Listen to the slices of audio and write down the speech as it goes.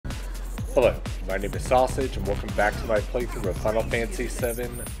Hello, my name is Sausage, and welcome back to my playthrough of Final Fantasy VII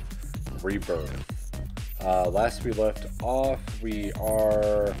Rebirth. Last we left off, we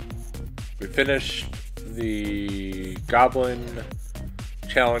finished the Goblin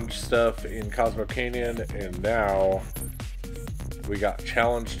challenge stuff in Cosmo Canyon, and now we got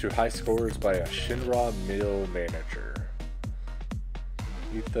challenged to high scores by a Shinra Mill manager.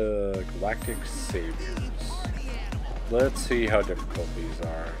 Meet the Galactic Saviors. Let's see how difficult these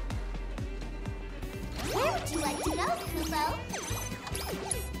are. Where would you like to go, Kupo?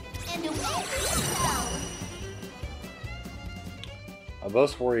 And away we go! I'm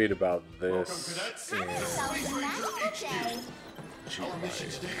most worried about this. Sounds a magical day. Our mission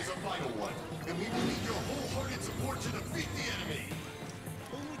today is a vital one, and we will need your wholehearted support to defeat the enemy.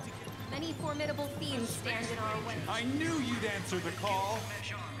 Many formidable fiends stand in our way. I knew you'd answer the call.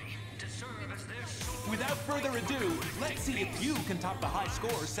 Without further ado, let's see if you can top the high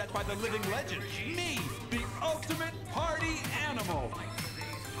score set by the living legend. Me, the ultimate party animal.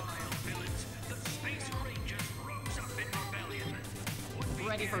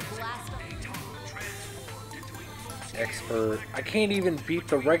 Ready for blast? Expert. I can't even beat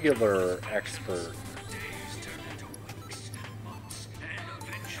the regular expert.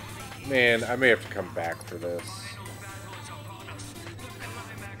 Man, I may have to come back for this.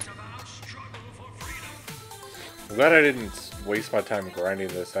 I'm glad I didn't waste my time grinding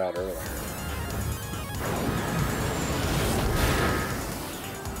this out earlier.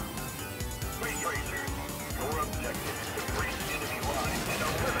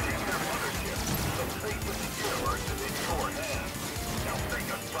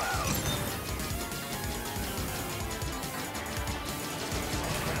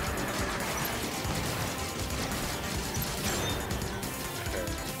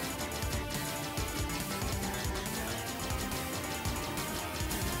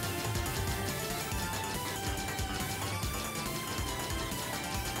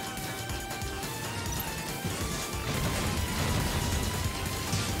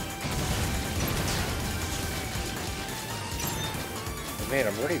 Man,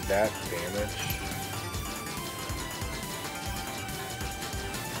 I'm already that damage.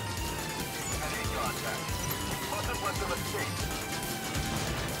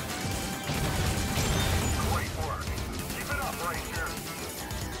 Great work. Keep it up, Ranger.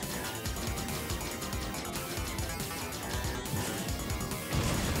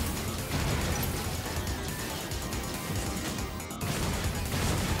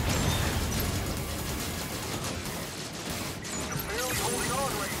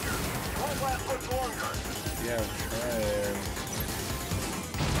 Yeah, I'm trying.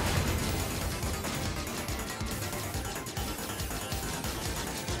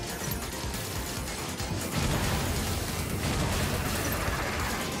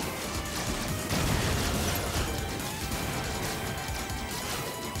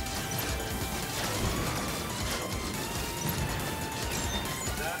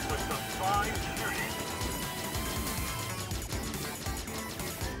 That was some fine shooting.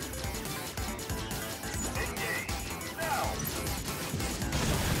 Engage. Now.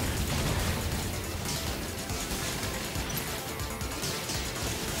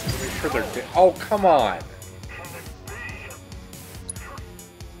 Make sure they're oh, come on!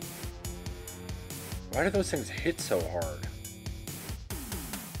 Why do those things hit so hard?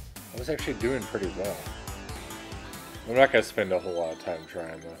 I was actually doing pretty well. I'm not gonna spend a whole lot of time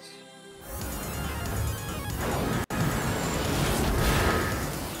trying this.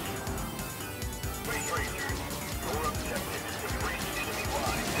 Space Rangers, your objective is to breach enemy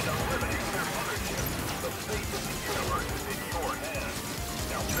lines and eliminate their mothership. The fate of the universe is in your hands.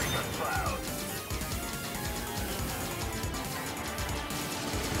 Now make us proud.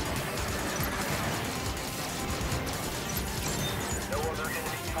 No other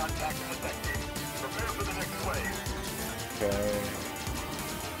enemy contact detected. Prepare for the next wave. Okay.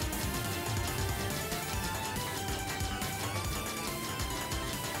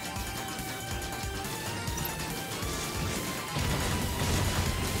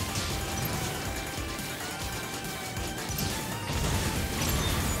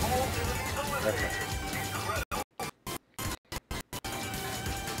 All enemies eliminated. Incredible.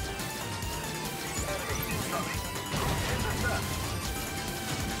 Enemy incoming. Intercept.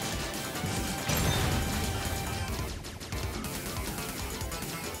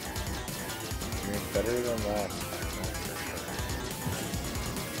 You're better than last time, that's for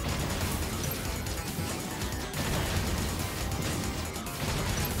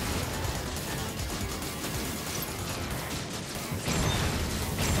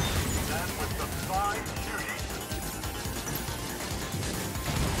That was some fine shooting.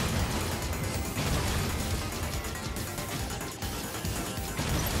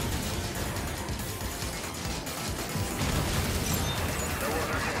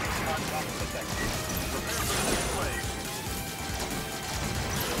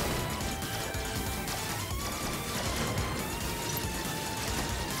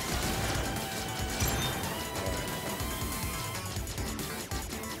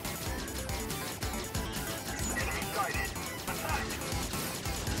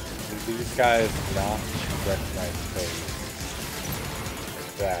 these guys not recognize face.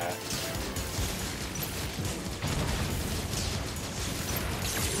 Like that.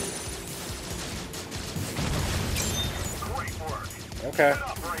 Okay.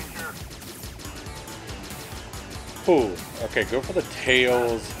 Ooh, okay, go for the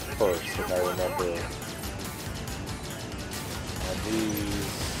tails first, if I remember. And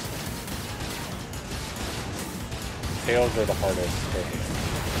these tails are the hardest to hit.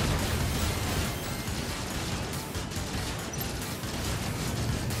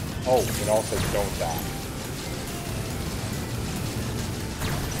 Oh, and also don't die.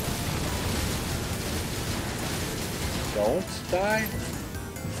 Don't die?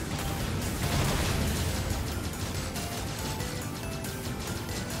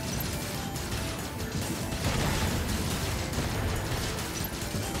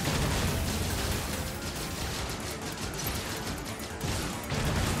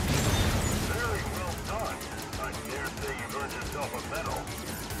 Very well done. I dare say you've earned yourself a medal.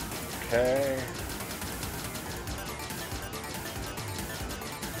 Okay.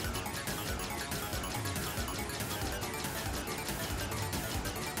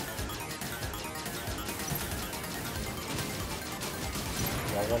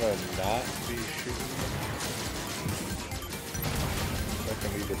 I want to not be shooting. Like I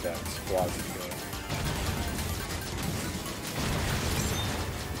needed that squad to go.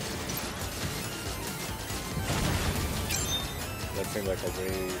 That seemed like a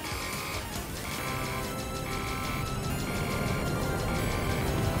wave.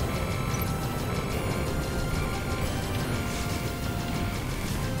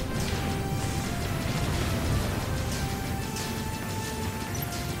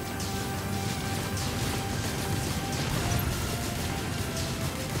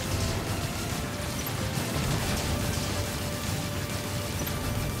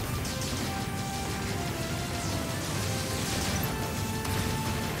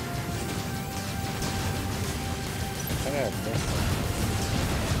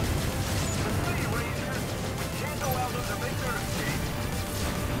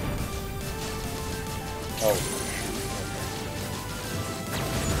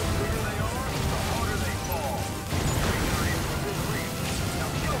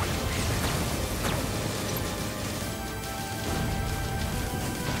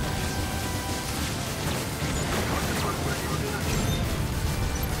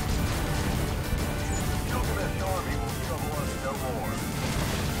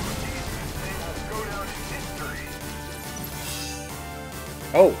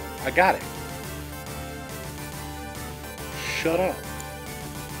 Oh, I got it. Shut up.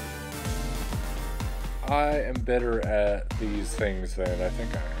 I am better at these things than I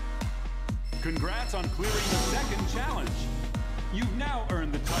think I am. Congrats on clearing the second challenge. You've now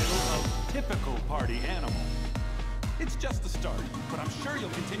earned the title of Typical Party Animal. It's just the start, but I'm sure you'll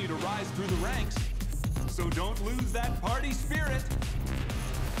continue to rise through the ranks. So don't lose that party spirit.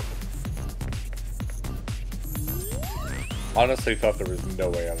 Honestly thought there was no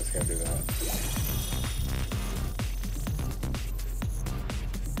way I was going to do that.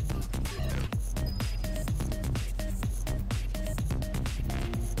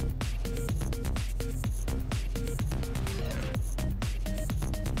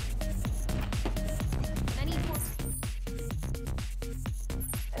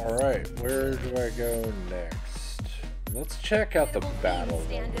 Alright, where do I go next? Let's check out the battle.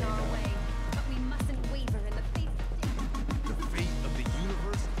 Stand in our way, but we mustn't waver in the face of The fate of the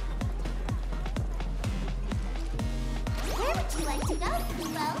universe. Where would you like to go,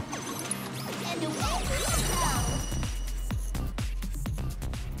 Kubo? And away we go!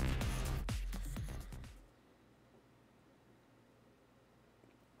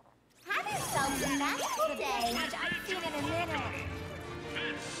 Have yourselves a magical day! I've seen in a minute!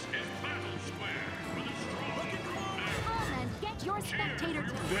 Come and get your spectator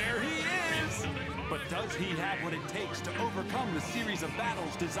time. There he is! But does he have what it takes to overcome the series of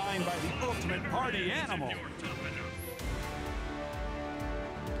battles designed by the ultimate party animal?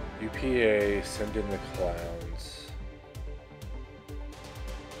 UPA, send in the clowns.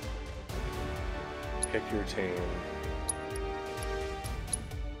 Pick your team.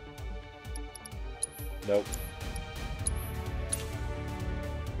 Nope.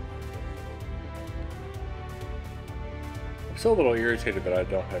 I'm still a little irritated that I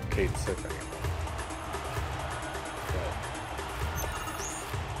don't have Kate Sith anymore.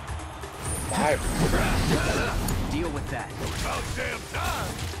 Five. Deal with that. About damn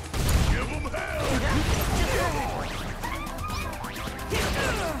time! Give them hell!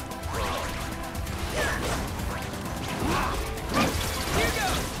 Here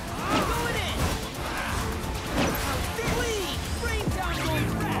goes!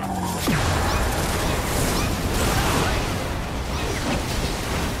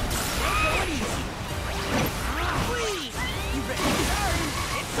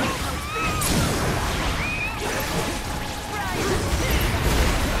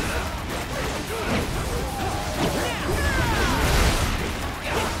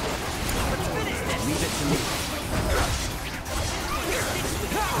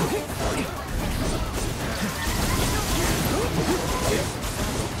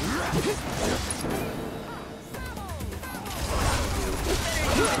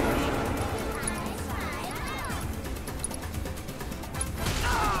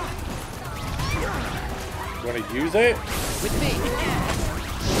 You want to use it? With me.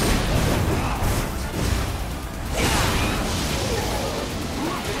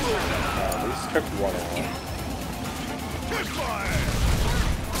 At least took one out. Kiss my ass!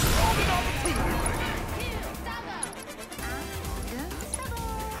 All the opportunity right here.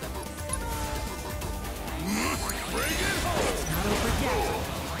 Bring it home! Not over yet.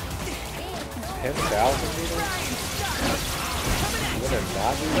 10,000 meters? Would it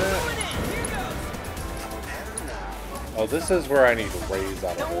not do that? Oh, this is where I need to raise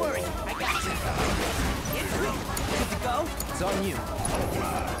out of Don't worry, it. I got you. Good to go? It's on you.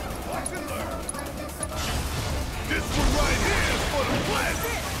 Watch and learn. This one right here is for the planet.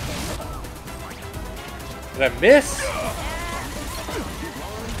 Did I miss?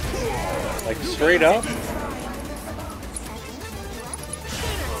 Like straight up? Dinner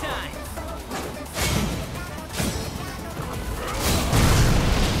time.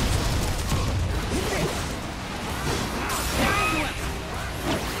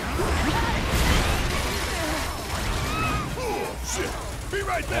 Shit! Be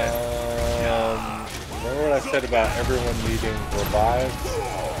right there! Remember what I said about everyone needing revive?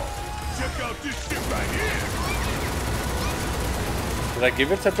 Check out this shit right here! Did I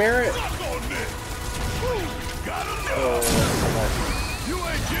give it to Barrett? Rock on this! Got enough! Oh, You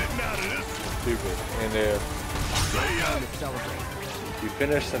ain't getting out of this! stupid. And if See ya! Celebrate. you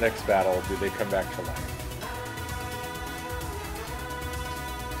finish the next battle, do they come back to life?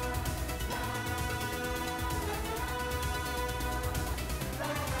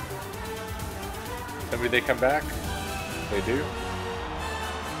 Tell me they come back? They do?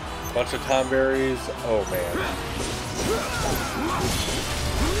 Bunch of Tom berries. Oh man.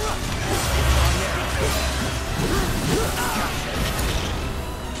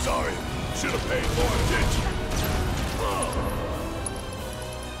 Sorry, should have paid more attention.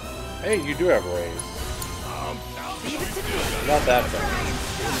 Hey, you do have a raise. Not that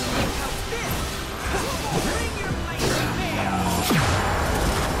bad.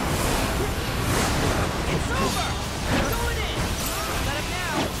 It's over. Going in. Let him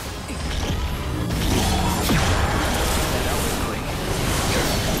now. That was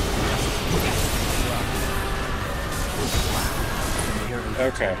quick.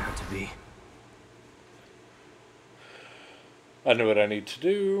 Okay. To be. I know what I need to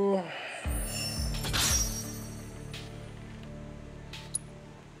do.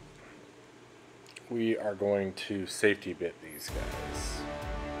 We are going to safety bit these guys.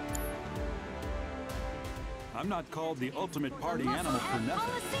 I'm not called the ultimate party animal for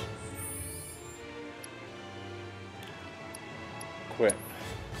nothing. Quip.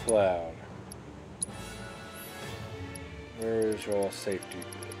 Cloud. Where is your safety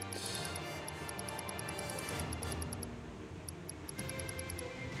bits?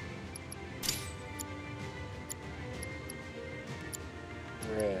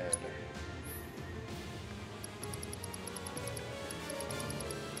 Red.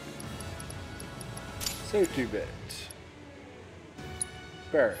 Safety bit.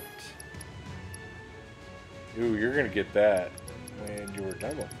 Barrett. Ooh, you're gonna get that when you were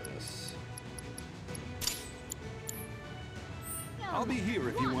done with this. I'll be here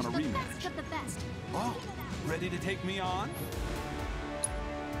if you want a Watch the rematch. best of the best. Oh, ready to take me on?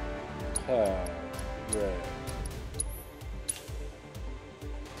 Cloud. Red.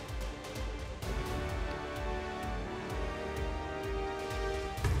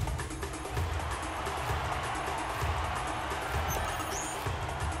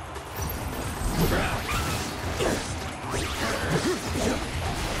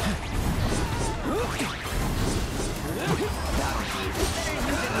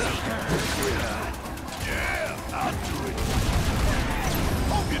 Yeah, I'll do it.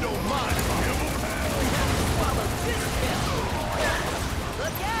 Hope you don't mind if I give 'em hell. Follow this bill.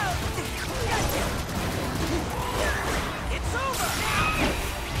 Look out. Gotcha. It's over.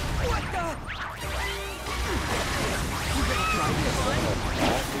 What the? You ready to try this one?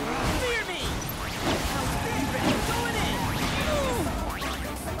 Fear me. You ready? Going in.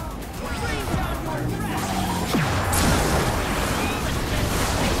 Bring down your breath.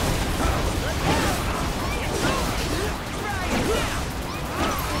 Look out. It's over.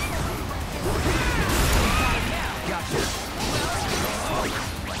 Try it now. Gotcha.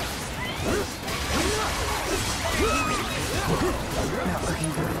 Not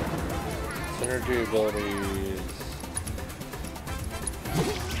looking good. Synergy abilities.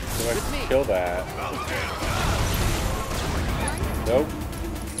 So I can kill that. Nope.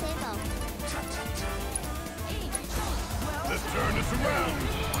 Let's turn this around.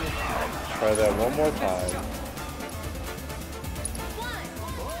 Try that one more time.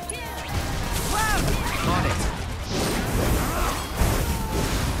 On it.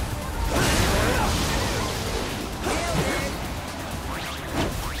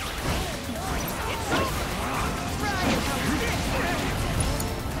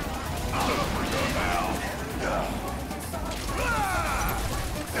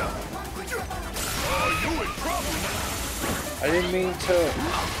 I didn't mean to.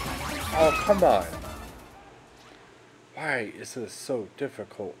 Oh, come on. Why is this so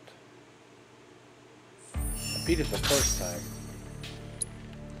difficult? I beat it the first time.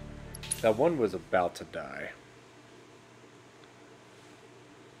 That one was about to die.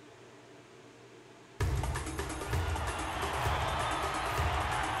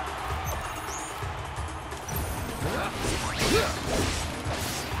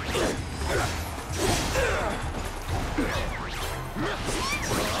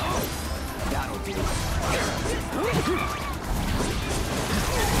 That'll do.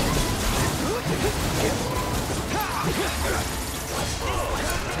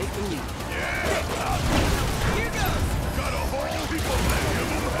 Take the lead. Here goes. Got a whole people that give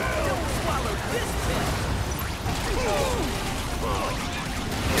them hell. Don't swallow this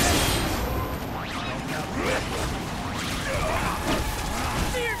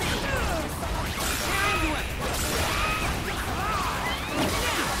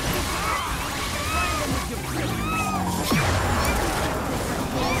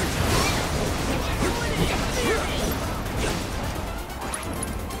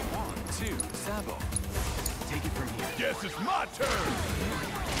Take it from here. Guess it's my turn.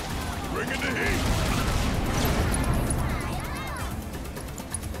 Bring in the heat.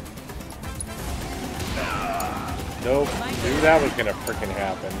 Nope. Knew that was gonna freaking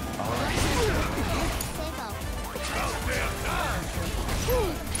happen.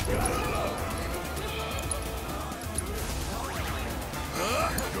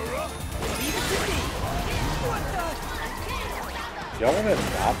 Y'all wanna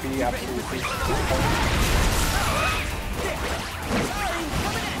not be absolutely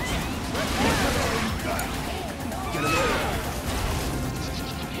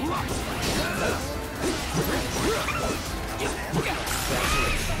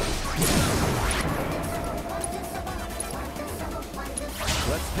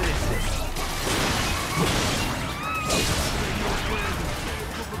Let's finish this.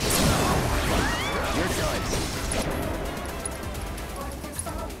 Your choice.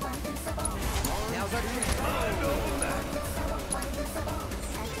 Now's our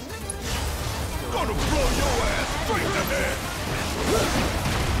Gonna blow your ass straight to head.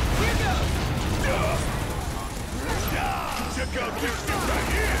 Here goes. Check out this shit right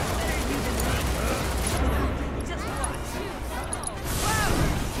here.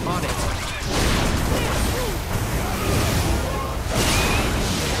 On it.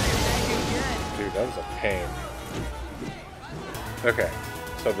 Dude, that was a pain. Okay,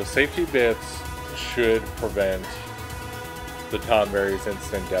 so the safety bits should prevent the Tonberry's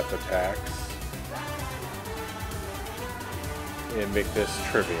instant death attacks and make this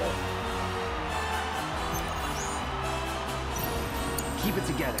trivial. Keep it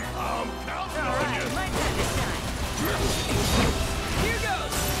together. I'm counting on you. My turn this time. Here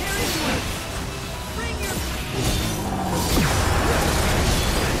goes. Tear into it. Bring your...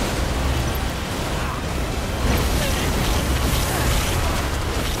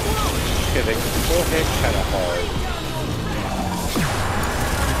 Okay, they can still hit kind of hard.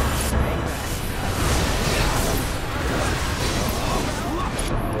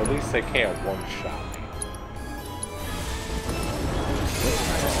 Or at least they can't one-shot me.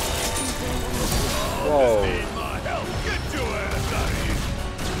 Whoa. Need my help. Get your ass out of here.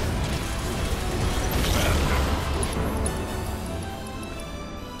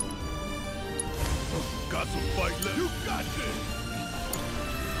 Got some fight left. You got this.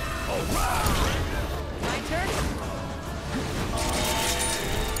 All right. My turn?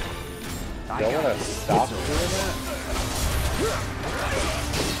 Y'all wanna stop doing that?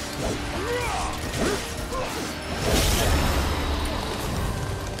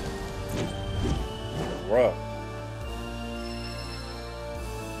 Bruh.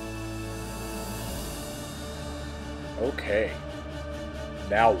 Okay.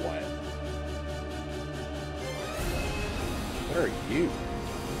 Now what? What are you?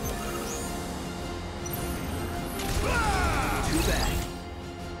 Too bad.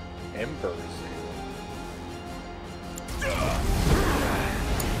 Embers.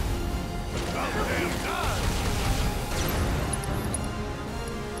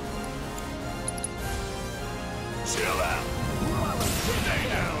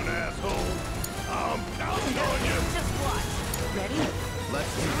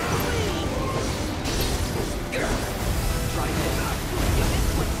 Let's do that. Try this. This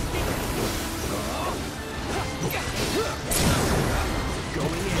one's sticky.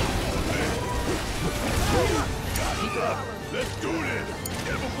 Going in. Keep it up. Let's do this!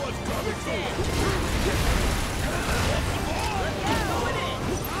 Give him what's coming soon! Going in.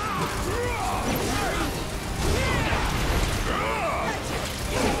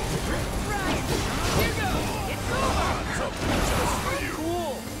 Here goes. It's over. Something just for you!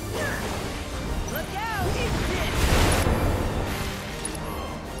 Cool. Look out. It's it.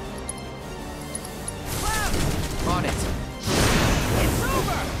 Cloud. On it. It's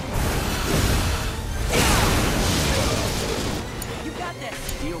over. You got this.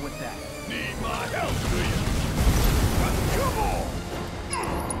 Deal with that. Need my help, do you? Come on!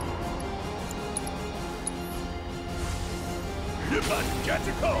 You're about to catch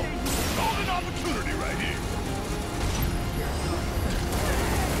a cold! Golden opportunity right here!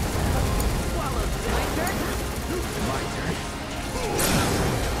 Swallow. My turn. My turn.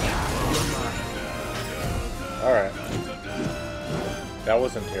 You're mine. Alright. That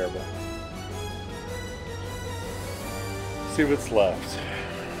wasn't terrible. See what's left.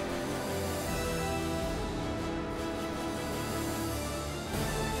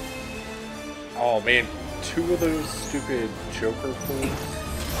 Oh man, 2 of those stupid Joker fools.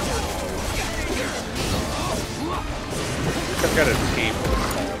 I've got a team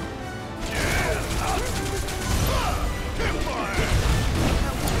this time.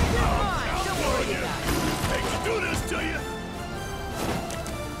 Hate to do this to you!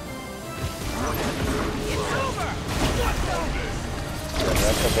 It's over. So I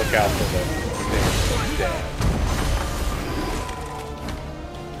have to look out for the dad.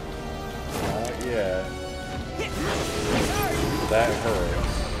 Not yet. That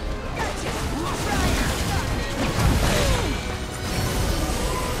hurts.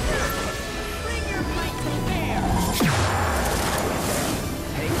 Bring your might to bear.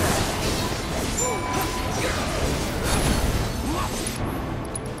 Take that.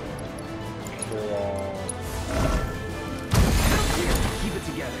 Keep it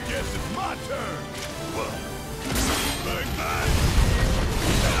together. Guess it's my turn! Like that!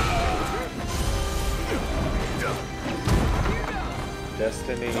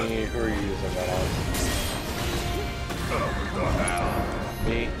 Destiny, who are you using that What the hell? on?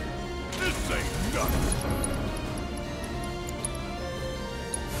 Me? This ain't nothing!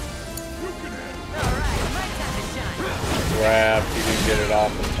 You can handle All right, my time to shine. Crap, you didn't get it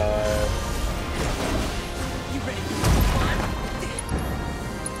off in time. You ready for some fun?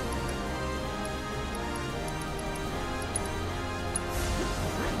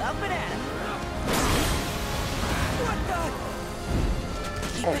 Up and at 'em. What the?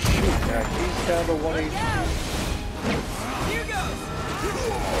 Oh shoot, now he's down to 1 Look HP. out! Here goes.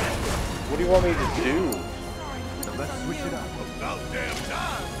 What do you want me to do? Let's switch it up. about damn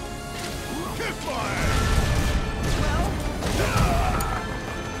time! Kiss my ass! Well,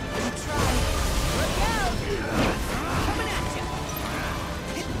 you try. Look out! Coming at you.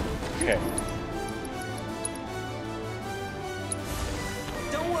 Okay.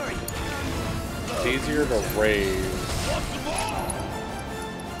 Don't worry. It's easier to raise. What's the ball?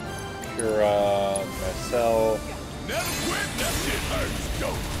 Kira, myself. Never quit, that shit hurts. Go!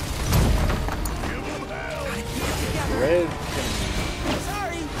 Give him hell! Red can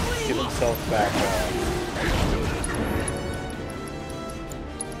Sorry, get please. himself back up.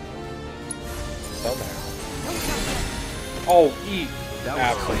 Somehow. Oh, eat. That was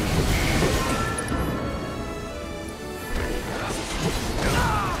Absolutely.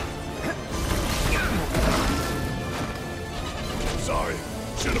 Sorry,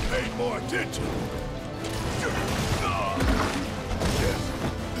 should have paid more attention. Yes.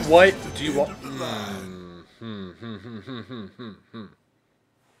 What do you want?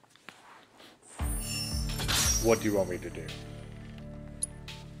 What do you want me to do?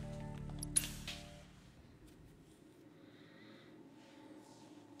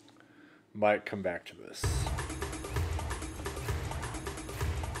 Might come back to this.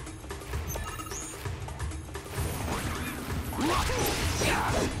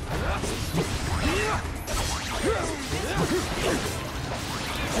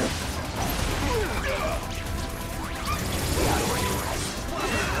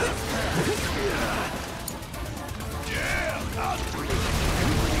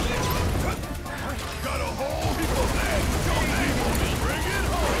 Got a hole? He put that. Your name on it. Bring it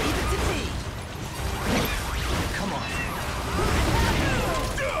home. Leave it to me. Come on.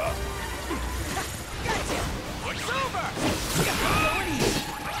 Gotcha. It's over. Go it easy.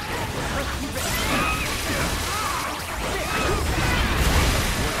 You ready? There.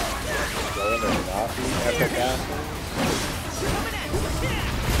 the epic assholes. Coming at you. Yeah.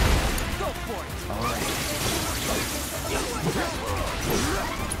 Go for it. All right.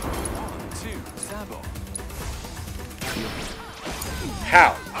 1, 2, Sabo.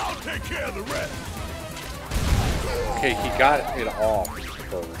 How? I'll take care of the rest. Okay, he got it off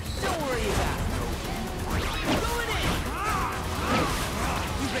first. Don't worry about it. Going in.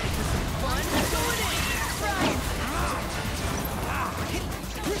 You ready for some fun? Going in. Right.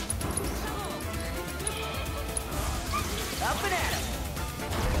 Up and at him.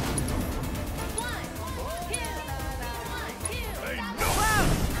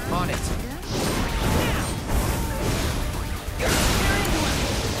 On it.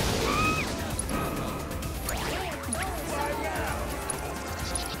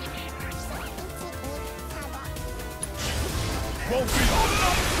 Won't be all an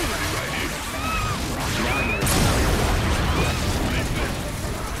opportunity right here.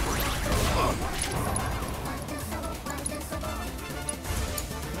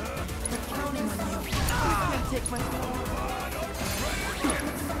 Take my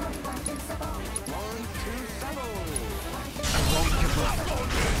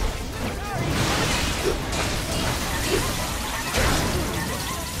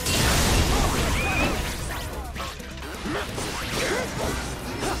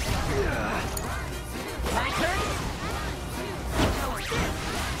my turn.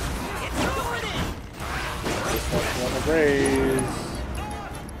 It's going in. On the raise.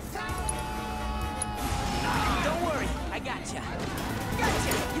 Don't worry, I gotcha.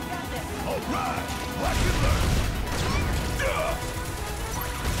 Gotcha. You got that. All right. Watch and learn.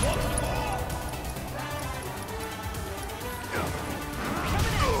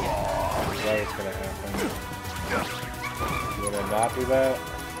 That was gonna happen. You wanna not do that?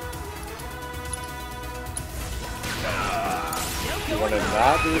 You wanna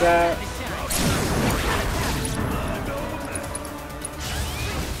not do that?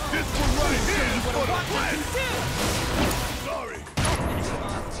 This one right here is for the planet. Sorry.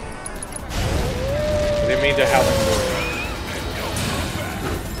 I didn't mean to have him do it.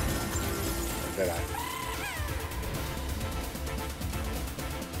 Did I?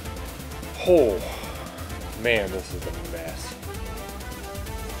 Oh, man, this is a mess.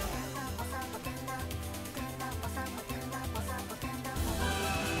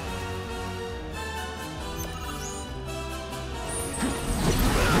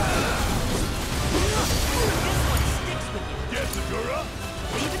 Yes, Sakura.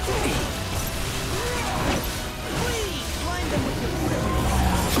 Leave it to me. Please, blind them with your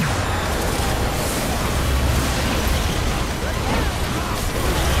brilliance.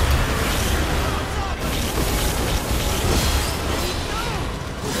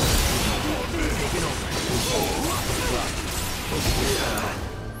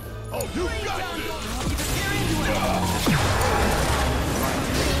 Oh, you got this. Keep it tearing you out.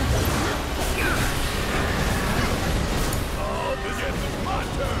 Oh, this is my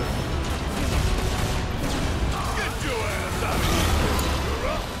turn. Get your ass out of here,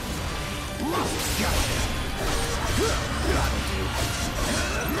 Sakura.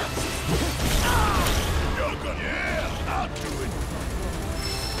 You're gonna... Yeah, I'll do it.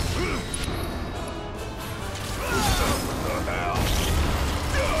 The hell?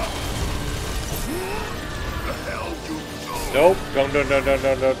 The hell you so... Nope. Don't. There's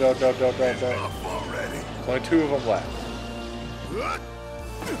Enough already. only 2 of them left.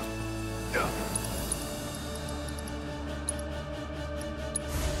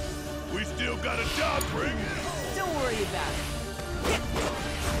 We still got a job, Ring. Don't worry about it.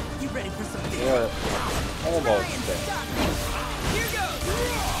 You ready for some big We're almost Ryan, there. stop me. Here goes.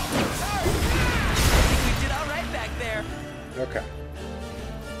 Sorry. I think we did all right back there. Okay.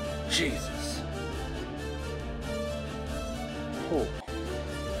 Jesus. Oh.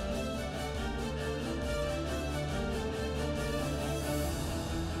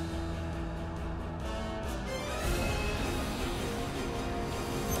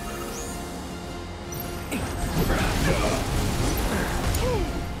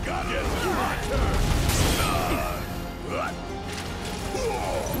 God, yes, it's my turn.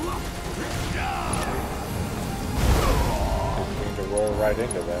 Need to roll right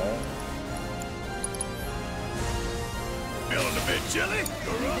into that. Feeling a bit chilly?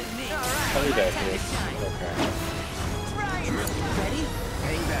 You're up. Tell me that, kid. Okay. Ryan, ready?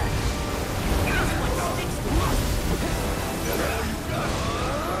 Hang back.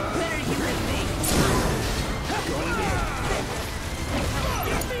 Better you than me.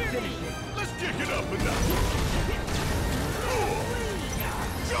 Let's kick it up a notch.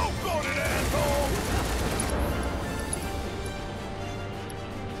 Choke on it, asshole!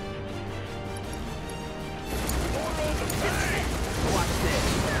 Watch this.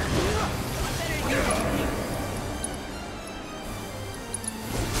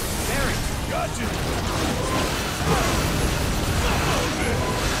 Barry, Gotcha!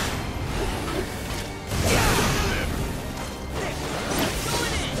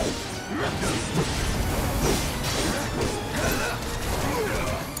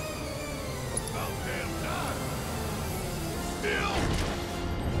 About damn time! Still!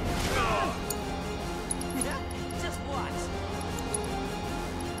 just watch.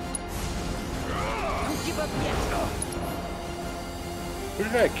 Don't give up yet. Who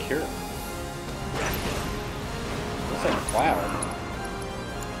did I cure? Looks like Cloud.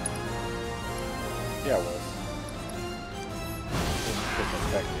 Yeah, it was. Didn't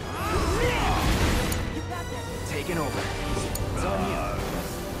affect it. Taking over. It's on you.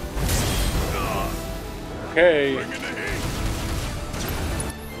 Okay. Bring in the heat!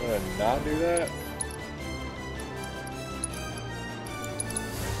 I'm gonna not do that.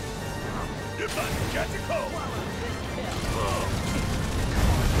 You're about to catch a cold!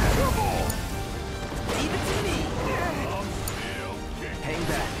 Come on! Leave it to me. I'm still kicking. Hang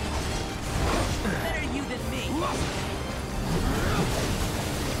back. Better you than me.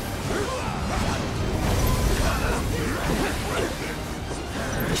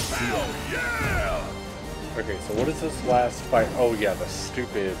 Hell yeah! Okay, so what is this last fight? Oh yeah, the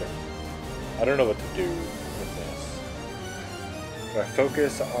stupid... I don't know what to do with this. Do I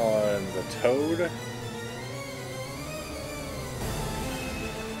focus on the toad?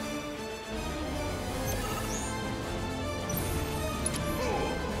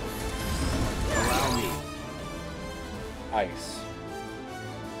 Allow me. Ice.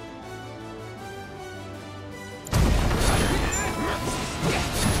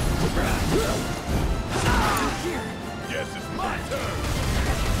 Guess it's my turn!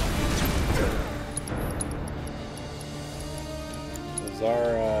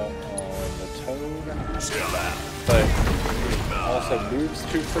 Zara on the toad. Chill out! But it also moves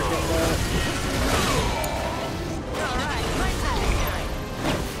too freaking well. Alright, my time.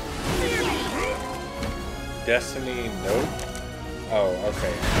 Destiny, nope. Oh,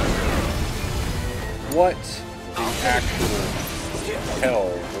 okay. What the actual hell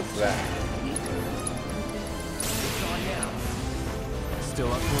was that? It's on now.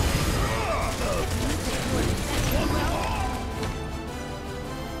 Still up for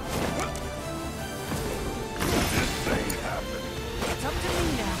This ain't happening! It's up to me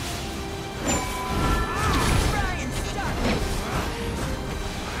now. Try and stop it.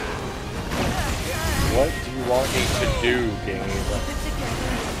 What do you want me to do, game? Keep it together.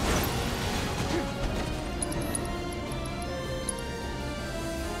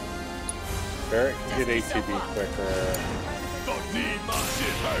 Barrett can get ATB quicker. Don't need my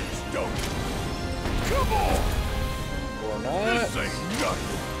shit hurts, don't you? Come on! Or not. This ain't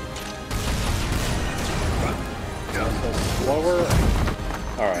nothing! Also slower.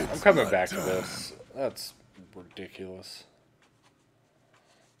 Alright, I'm coming back to this. That's ridiculous.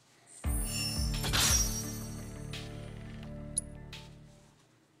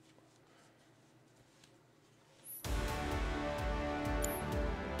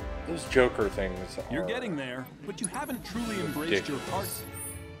 Those Joker things are... You're getting there, but you haven't truly embraced your part. ridiculous.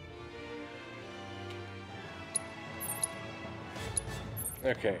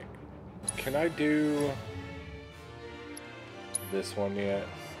 Okay. Can I do this one yet?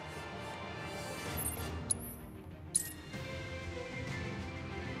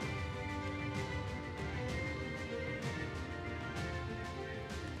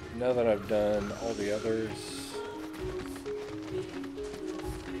 Now that I've done all the others.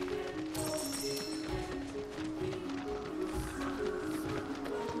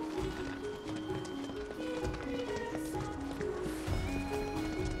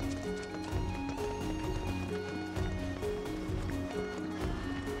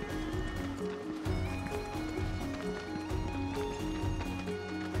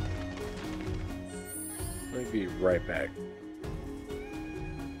 Let me be right back.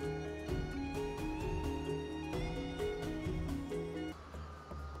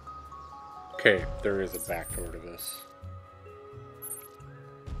 Okay, there is a backdoor to this.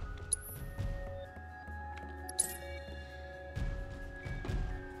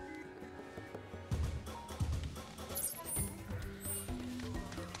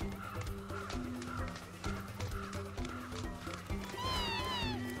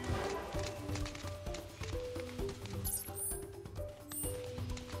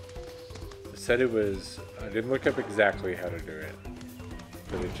 It said it was, I didn't look up exactly how to do it,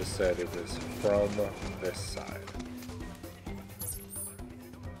 but it just said it was from this side.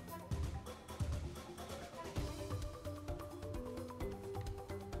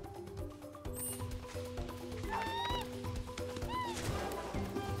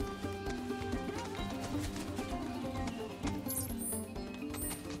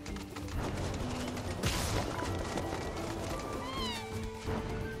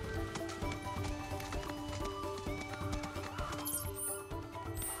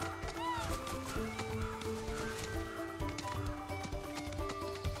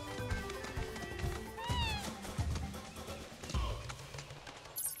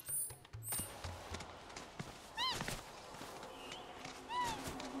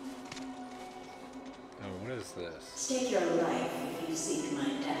 What's this? Stake your life if you seek my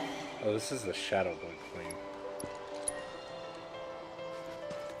death. Oh, this is the Shadow Blood Queen.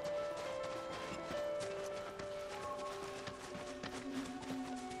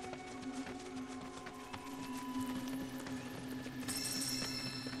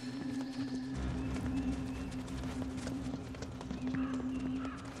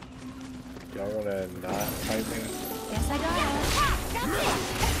 Y'all wanna not fight me? Guess I got it. That's it.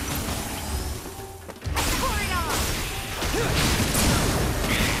 Pour it on.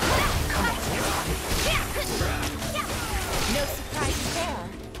 No surprise there.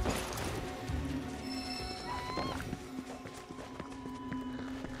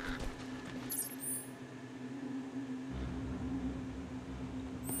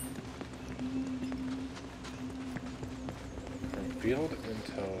 From field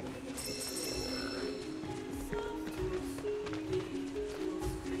intel.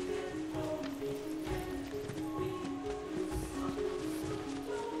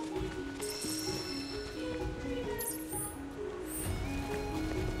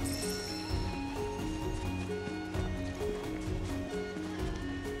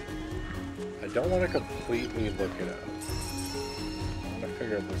 I don't want to completely look it up. I want to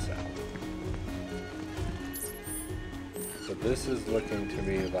figure this out. So this is looking to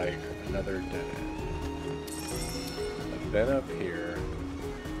me like another dead end. I've been up here.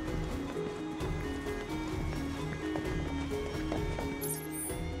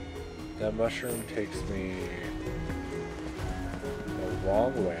 That mushroom takes me a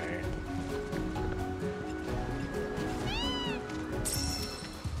long way.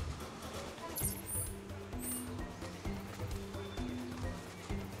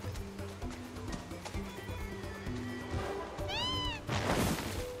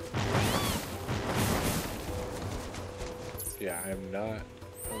 Yeah, I'm not,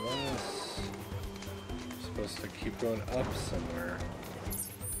 unless I'm supposed to keep going up somewhere.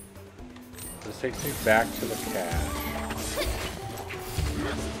 This takes me back to the cache.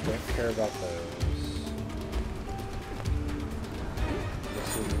 Don't care about those.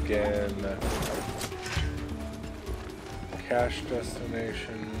 This is again cache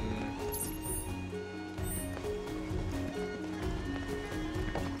destination.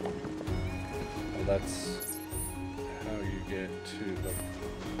 Oh, that's how you get to the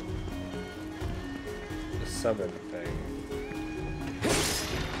summon thing.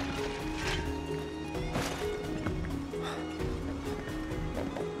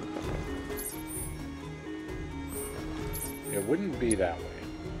 It wouldn't be that way.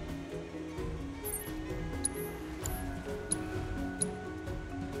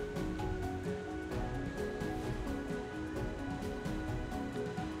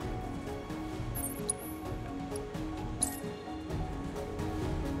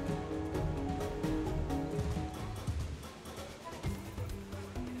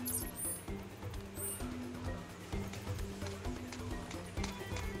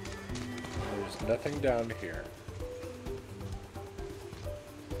 There's nothing down here.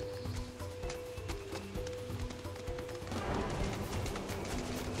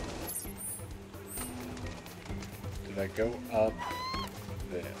 Did I go up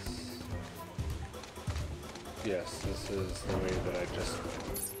this? Yes, this is the way that I just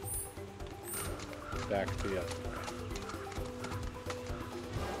went. Back the other way.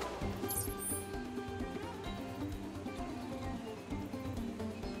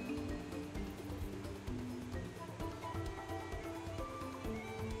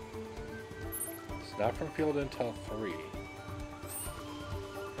 It's not from field intel 3.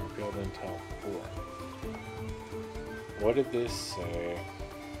 From field intel 4. What did this say?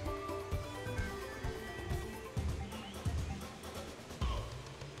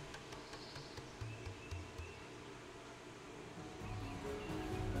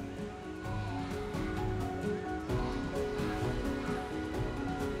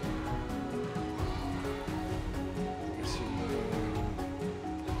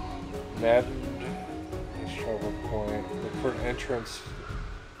 Maddened struggle point. Look for an entrance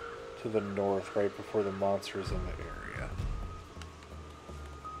to the north right before the monsters in the area.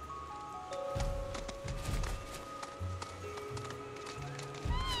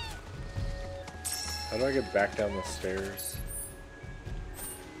 How do I get back down the stairs?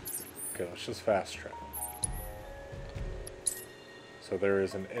 Okay, let's just fast travel. So there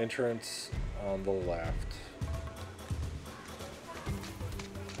is an entrance on the left.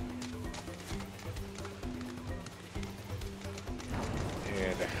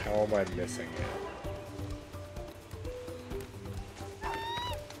 And how am I missing it?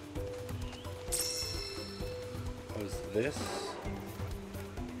 Was this?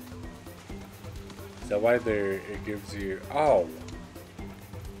 Is That way there it gives you oh.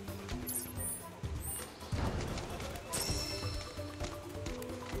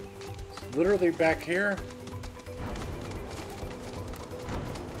 It's literally back here.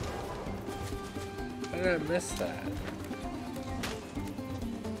 How did I miss that?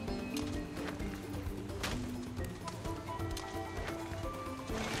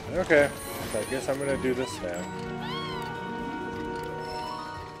 Okay, so I guess I'm gonna do this now.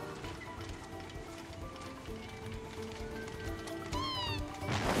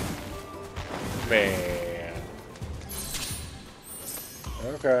 Man.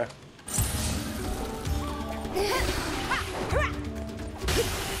 Okay.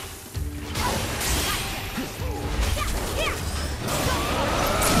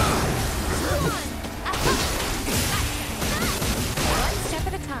 One step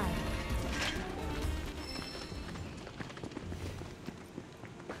at a time.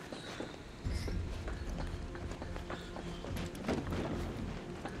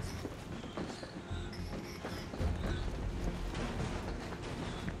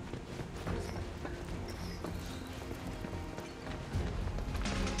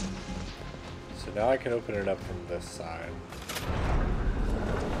 So now I can open it up from this side.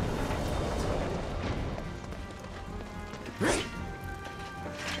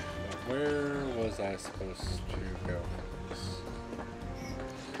 Where was I supposed to go with this?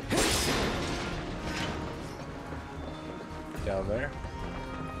 Down there?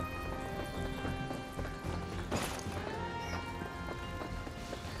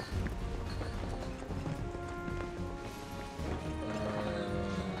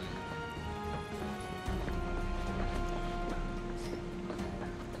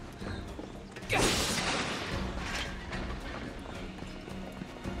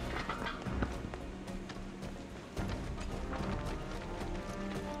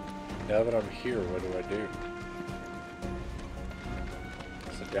 Now that I'm here, what do I do?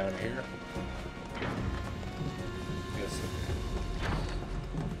 Is it down here? Yes,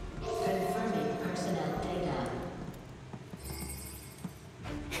 Confirming personnel data.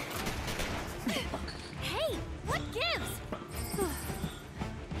 Hey, what gives?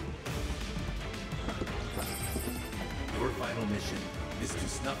 Your final mission is to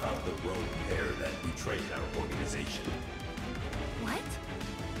snuff out the rogue pair that betrayed our organization. What?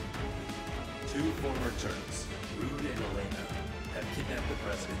 Two former Turks, Rude and Elena, have kidnapped the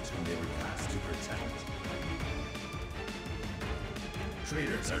president whom they were tasked to protect.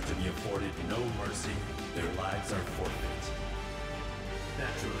 Traitors are to be afforded no mercy. Their lives are forfeit.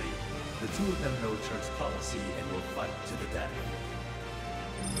 Naturally, the two of them know Turk's policy and will fight to the death.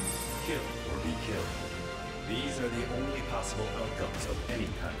 Kill or be killed. These are the only possible outcomes of any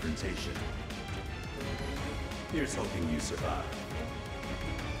confrontation. Here's hoping you survive.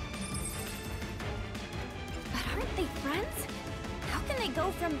 But aren't they friends? How can they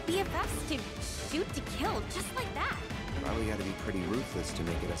go from BFFs to shoot to kill just like that? Probably gotta be pretty ruthless to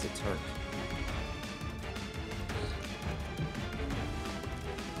make it as a Turk.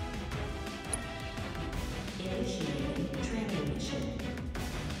 Initiating training mission.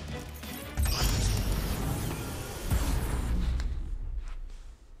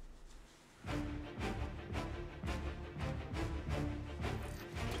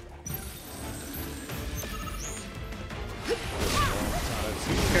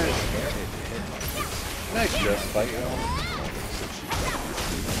 Can I just fight y'all?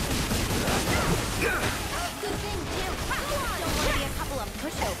 Good thing, too. Don't want to be a couple of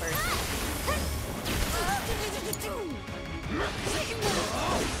pushovers.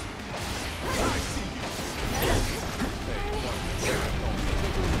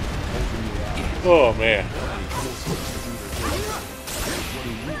 Oh man.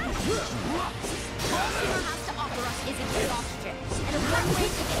 Whatever has to offer us is exhaustion, and a one way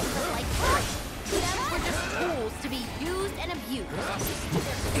to get to the light source. To them, we're just tools to be used and abused. They're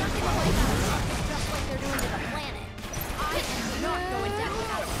sucking away at us, just like they're doing to the planet. I am not going down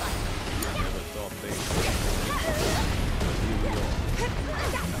without a fight. Never thought they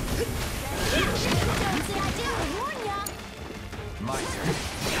Don't say I didn't warn ya. My turn.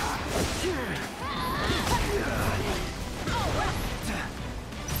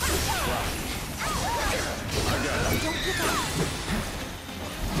 Don't give up.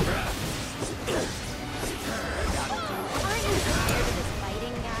 Aren't you scared of this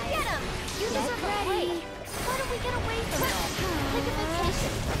fighting, guys? Get him! You deserve a break. Why don't we get away from it all? Take a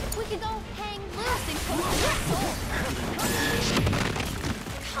vacation. We can go hang loose and coast our soul.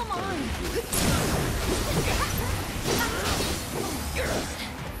 Come on.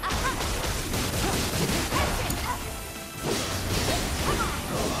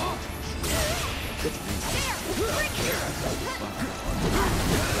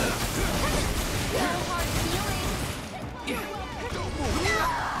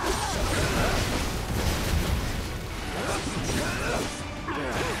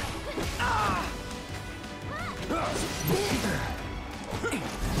 Take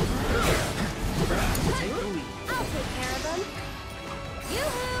the lead. I'll take care of them.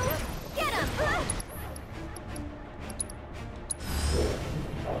 Yoo-hoo! Get him!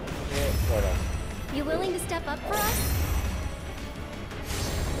 Yeah, what else? You willing to step up for us?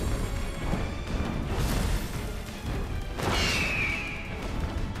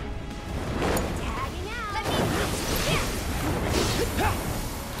 Tagging out. Let me...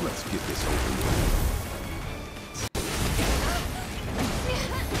 Let's get this over with.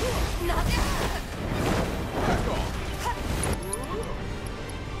 Back off.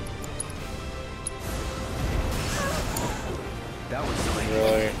 That was something.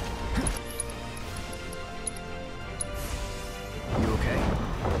 Really? You okay?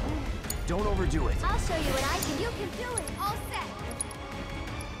 Don't overdo it. I'll show you what I can. You can do it. All set.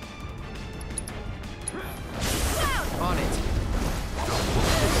 On it.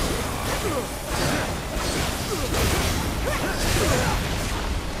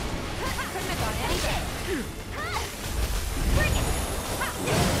 Couldn't have gone any day. Bring it.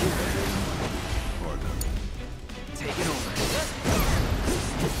 Take it over.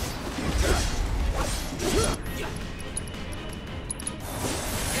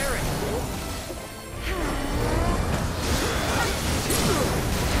 Eric!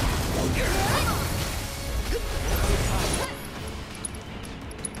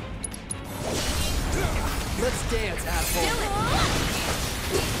 Let's dance, asshole. Do it.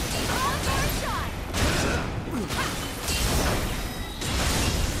 All for a shot.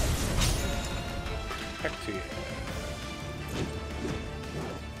 Heck to you.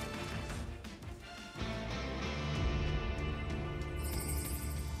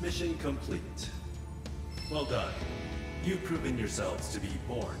 Mission complete. Well done. You've proven yourselves to be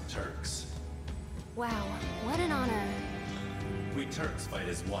born Turks. Wow, what an honor. We Turks fight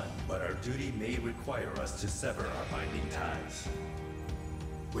as one, but our duty may require us to sever our binding ties.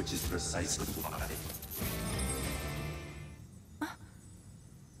 Which is precisely why.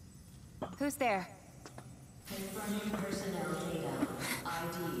 Who's there? Confirming personnel data.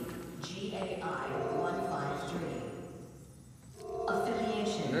 ID GAI-153.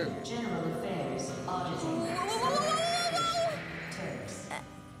 Affiliation, General Affairs, Auditing, Turks.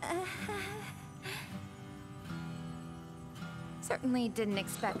 Certainly didn't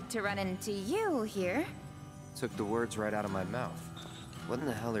expect to run into you here. Took the words right out of my mouth. What in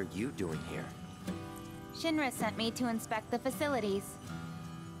the hell are you doing here? Shinra sent me to inspect the facilities.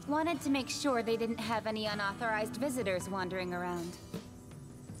 Wanted to make sure they didn't have any unauthorized visitors wandering around.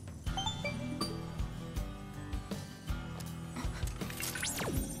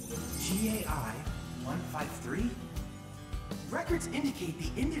 GAI-153? Records indicate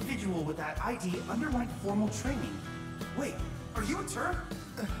the individual with that ID underwent formal training. Wait, are you a Turk?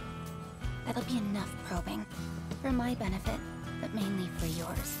 That'll be enough probing. For my benefit, but mainly for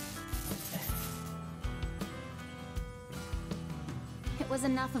yours. It was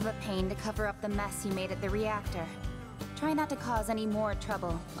enough of a pain to cover up the mess you made at the reactor. Try not to cause any more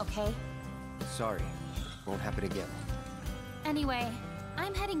trouble, okay? Sorry. Won't happen again. Anyway,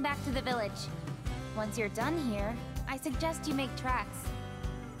 I'm heading back to the village. Once you're done here, I suggest you make tracks.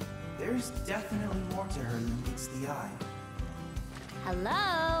 There's definitely more to her than meets the eye.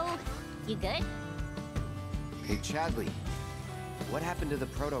 Hello? You good? Hey, Chadley. What happened to the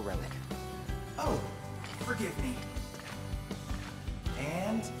proto-relic? Oh, forgive me.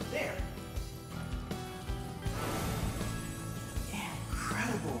 And there.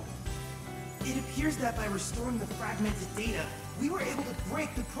 Incredible. It appears that by restoring the fragmented data, we were able to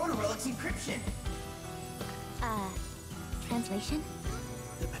break the proto-relic's encryption. Translation?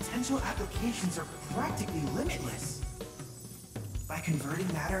 The potential applications are practically limitless. By converting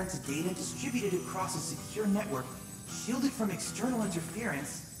matter into data distributed across a secure network, shielded from external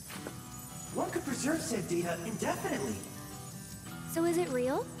interference, one could preserve said data indefinitely. So is it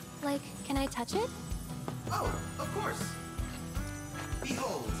real? Like, can I touch it? Oh, of course.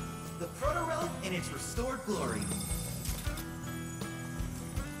 Behold, the proto-relic in its restored glory.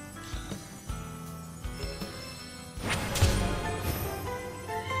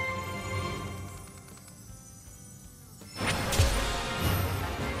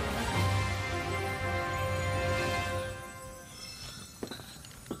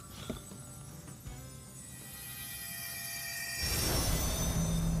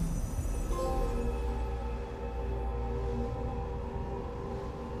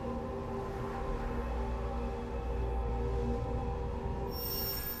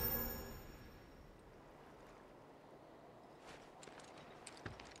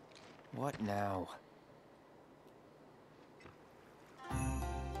 What now?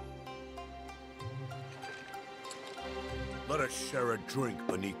 Let us share a drink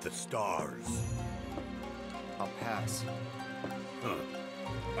beneath the stars. I'll pass. Huh.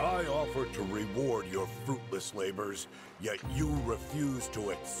 I offer to reward your fruitless labors, yet you refuse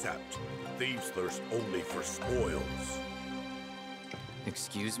to accept. Thieves thirst only for spoils.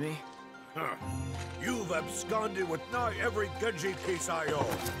 Excuse me? Huh. You've absconded with nigh every Genji piece I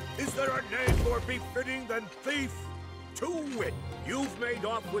own. Is there a name more befitting than thief? To wit, you've made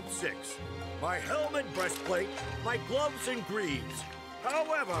off with 6. My helmet, breastplate, my gloves and greaves.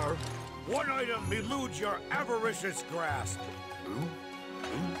 However, one item eludes your avaricious grasp.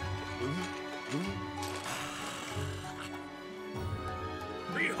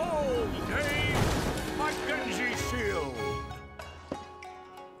 Behold, Dave, my Genji shield!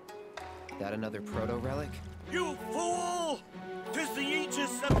 That another proto-relic? You fool! 'Tis the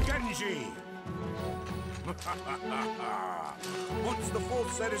Aegis of Genji! Once the full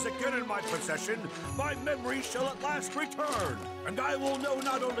set is again in my possession, my memory shall at last return, and I will know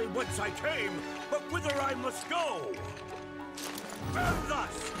not only whence I came, but whither I must go! And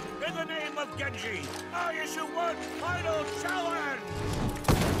thus, in the name of Genji, I issue one final challenge!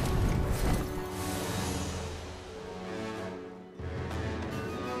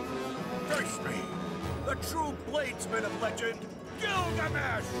 Face me, the true bladesman of legend,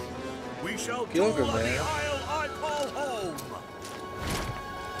 Gilgamesh! We shall duel on the isle I call home!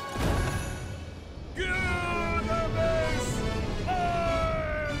 Gilgamesh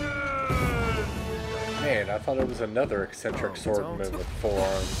Island! Man, I thought it was another eccentric swordman with 4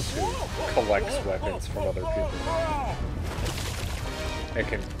 arms who collects weapons from other people. It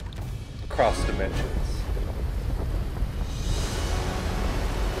can cross dimensions.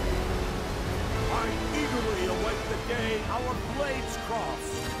 I eagerly await the day our blades cross.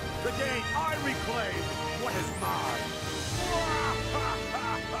 The day I reclaim what is mine.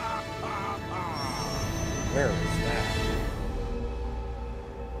 Where is that?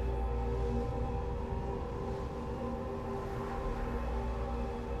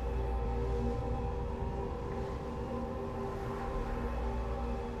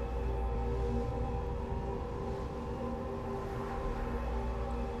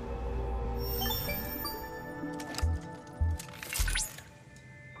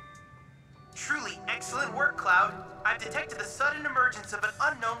 Truly excellent work, Cloud. I've detected the sudden emergence of an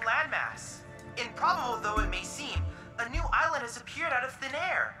unknown landmass. Improbable though it may seem, a new island has appeared out of thin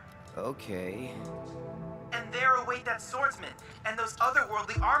air. Okay. And there await that swordsman and those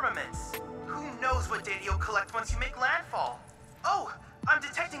otherworldly armaments. Who knows what data you'll collect once you make landfall? Oh, I'm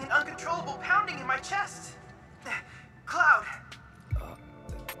detecting an uncontrollable pounding in my chest. Cloud.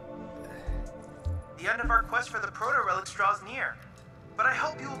 The end of our quest for the proto-relics draws near. But I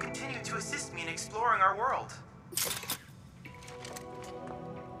hope you will continue to assist me in exploring our world.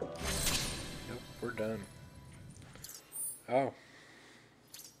 Yep, we're done. Oh.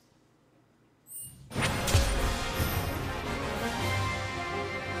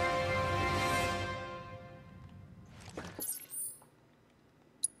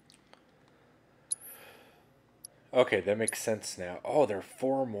 Okay, that makes sense now. Oh, there are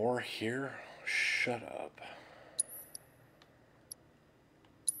 4 more here? Shut up.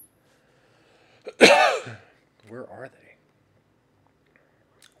 Where are they?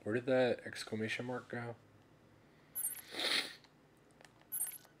 Where did that exclamation mark go?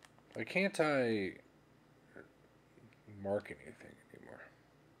 Why can't I mark anything anymore?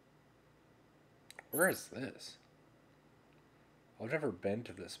 Where is this? I've never been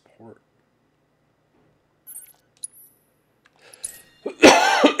to this port.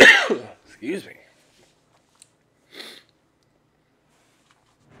 Excuse me.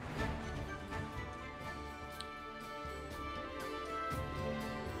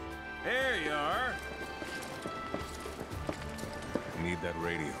 There you are. Need that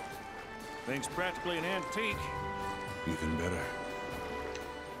radio. Thing's practically an antique. Even better.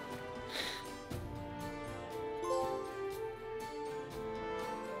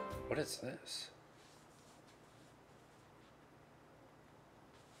 What is this?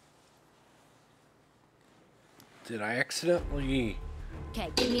 Did I accidentally...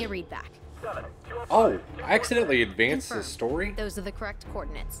 Okay, give me a read back. Oh, I accidentally advanced the Confirmed. story? Those are the correct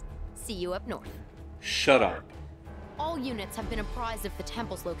coordinates. See you up north. Shut up. All units have been apprised of the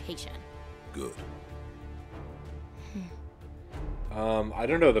temple's location. Good. I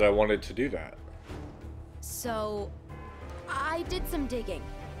don't know that I wanted to do that. So, I did some digging.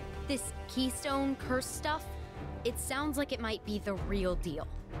 This keystone curse stuff, it sounds like it might be the real deal.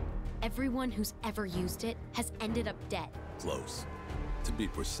 Everyone who's ever used it has ended up dead. Close. To be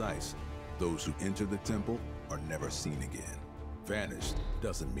precise, those who enter the temple are never seen again. Vanished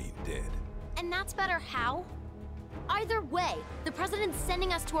doesn't mean dead. And that's better how? Either way, the president's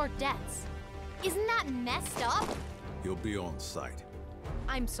sending us to our deaths. Isn't that messed up? You'll be on site.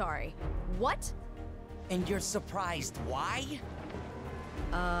 I'm sorry. What? And you're surprised why?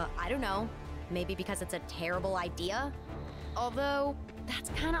 I don't know. Maybe because it's a terrible idea? Although, that's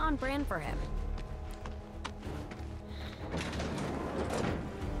kinda on brand for him.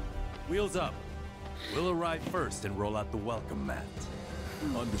 Wheels up. We'll arrive first and roll out the welcome mat.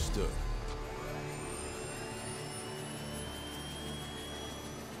 Understood.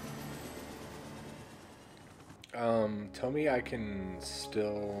 Tell me I can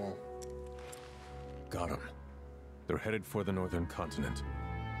still... Got them. They're headed for the northern continent.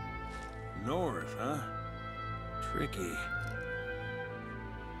 North, huh? Tricky.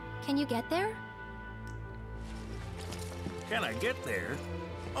 Can you get there? Can I get there?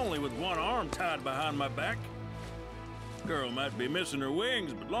 Only with one arm tied behind my back. Girl might be missing her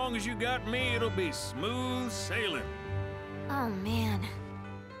wings, but long as you got me, it'll be smooth sailing. Oh man,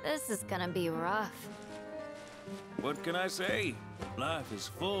 this is gonna be rough. What can I say? Life is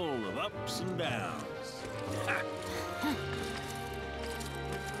full of ups and downs. Ha!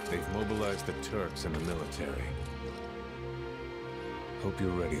 They've mobilized the Turks and the military. Hope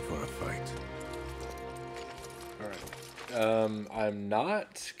you're ready for a fight. Alright. I'm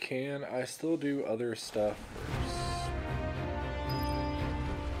not. Can I still do other stuff first?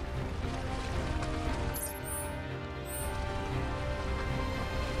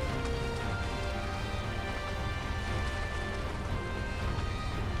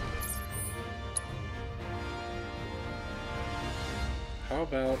 How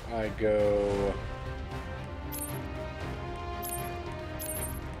about I go...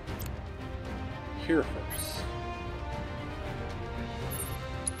 here first.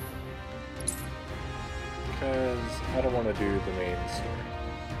 Because I don't want to do the main story.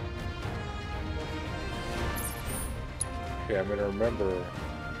 Okay, I'm going to remember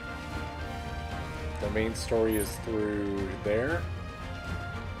the main story is through there.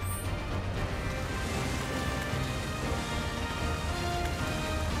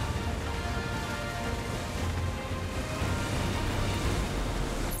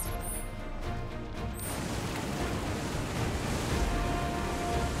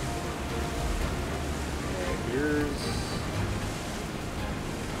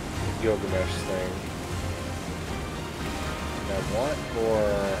 Gilgamesh thing. And I want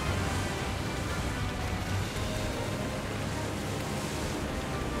more...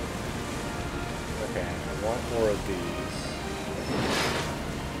 Okay, I want more of these.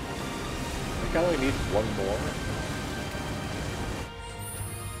 I think I only need one more.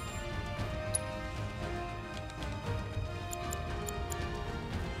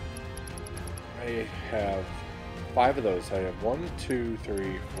 I have 5 of those. I have 1, 2,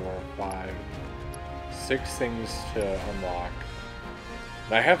 3, 4, 5, 6 things to unlock.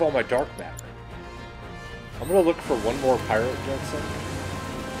 And I have all my dark matter. I'm gonna look for one more pirate Jensen,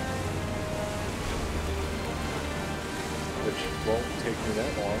 which won't take me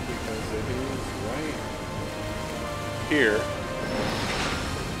that long because it is right here.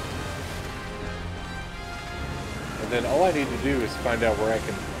 And then all I need to do is find out where I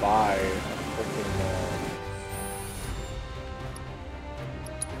can buy a freaking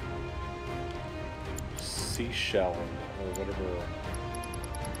seashell or whatever.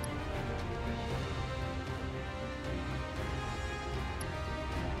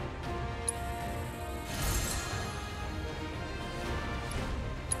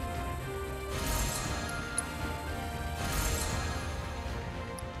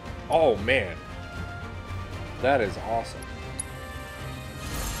 Oh man, that is awesome.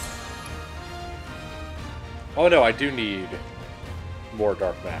 Oh no, I do need more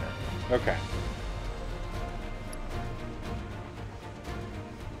dark matter. Okay.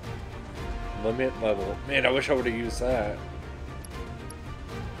 Limit level. Man, I wish I would have used that.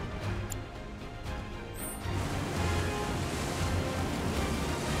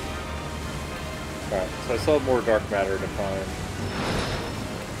 Alright, so I still have more dark matter to find.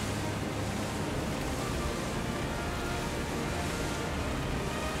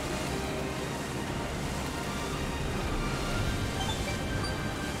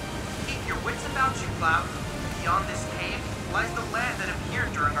 Keep your wits about you, Cloud. Beyond this cave lies the land that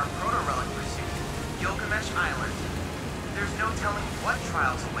appeared during our proto-relic pursuit, Gilgamesh Island. There's no telling what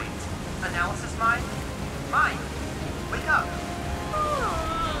trials await. Analysis mine? Mine. Wake up.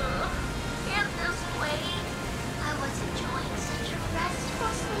 Can't this wait? I was enjoying such a restful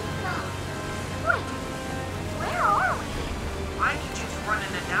sleep now. Wait, where are we? I need you to run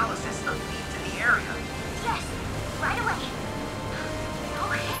an analysis of feeds in the area. Yes, right away.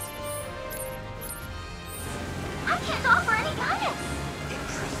 Okay. I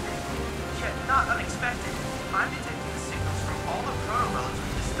I'm detecting the signals from all the proto-relics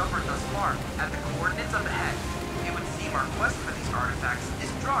we've discovered thus far at the coordinates up ahead. It would seem our quest for these artifacts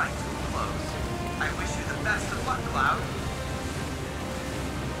is drawing to a close. I wish you the best of luck, Cloud.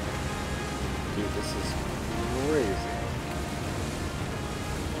 Dude, this is crazy.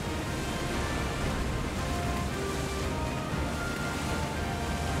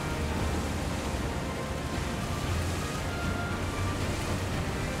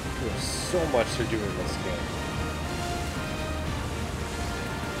 There's so much to do in this game.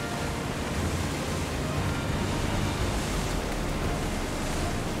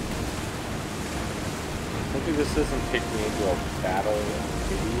 Hopefully this doesn't take me into a battle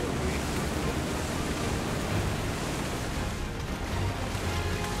immediately.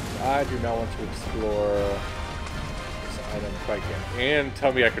 I do not want to explore this item if I can. And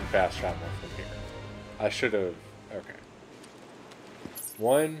tell me I can fast travel from here. I should have... Okay.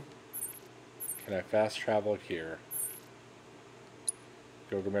 1, can I fast travel here?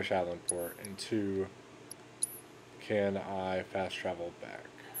 Gilgamesh Island Port. And 2, can I fast travel back?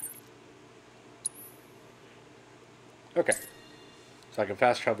 Okay. So I can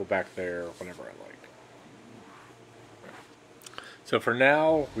fast travel back there whenever I like. So for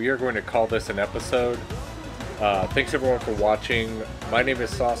now, we are going to call this an episode. Thanks everyone for watching. My name is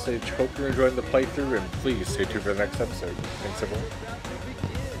Sausage. Hope you're enjoying the playthrough, and please stay tuned for the next episode. Thanks everyone.